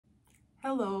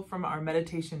Hello from our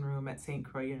meditation room at St.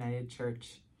 Croix United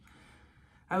Church.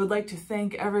 I would like to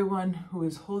thank everyone who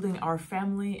is holding our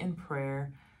family in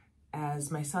prayer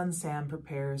as my son Sam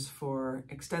prepares for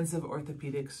extensive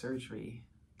orthopedic surgery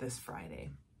this Friday.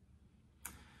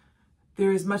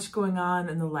 There is much going on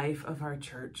in the life of our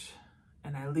church,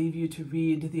 and I leave you to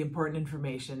read the important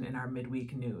information in our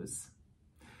midweek news.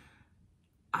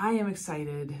 I am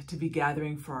excited to be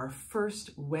gathering for our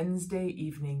first Wednesday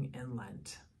evening in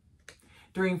Lent.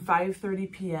 During 5:30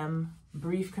 p.m.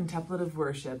 brief contemplative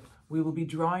worship, we will be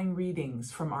drawing readings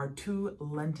from our 2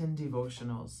 Lenten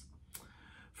devotionals.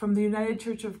 From the United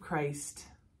Church of Christ,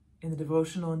 in the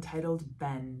devotional entitled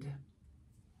Bend,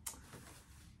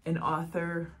 an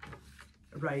author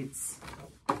writes,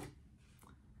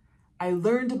 I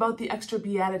learned about the extra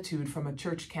beatitude from a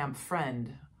church camp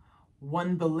friend,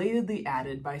 one belatedly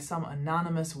added by some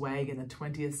anonymous wag in the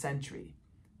 20th century.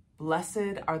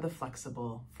 Blessed are the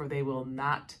flexible, for they will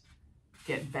not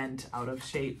get bent out of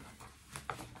shape.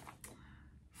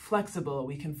 Flexible,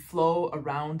 we can flow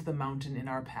around the mountain in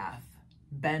our path,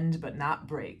 bend but not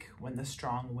break when the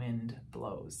strong wind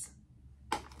blows.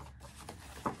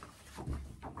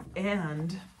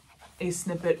 And a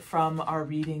snippet from our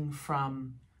reading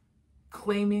from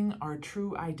Claiming Our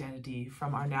True Identity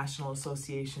from our National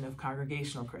Association of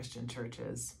Congregational Christian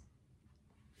Churches.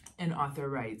 An author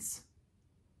writes,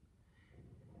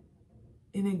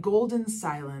 in a golden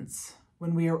silence,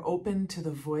 when we are open to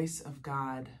the voice of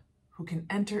God, who can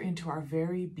enter into our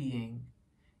very being,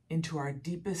 into our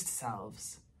deepest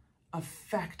selves,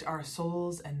 affect our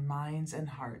souls and minds and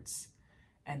hearts,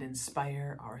 and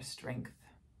inspire our strength.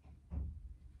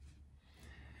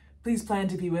 Please plan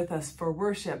to be with us for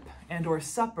worship and/or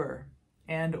supper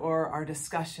and/or our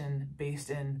discussion based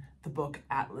in the book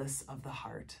Atlas of the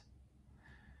Heart.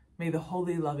 May the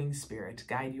Holy Loving Spirit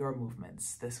guide your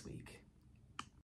movements this week.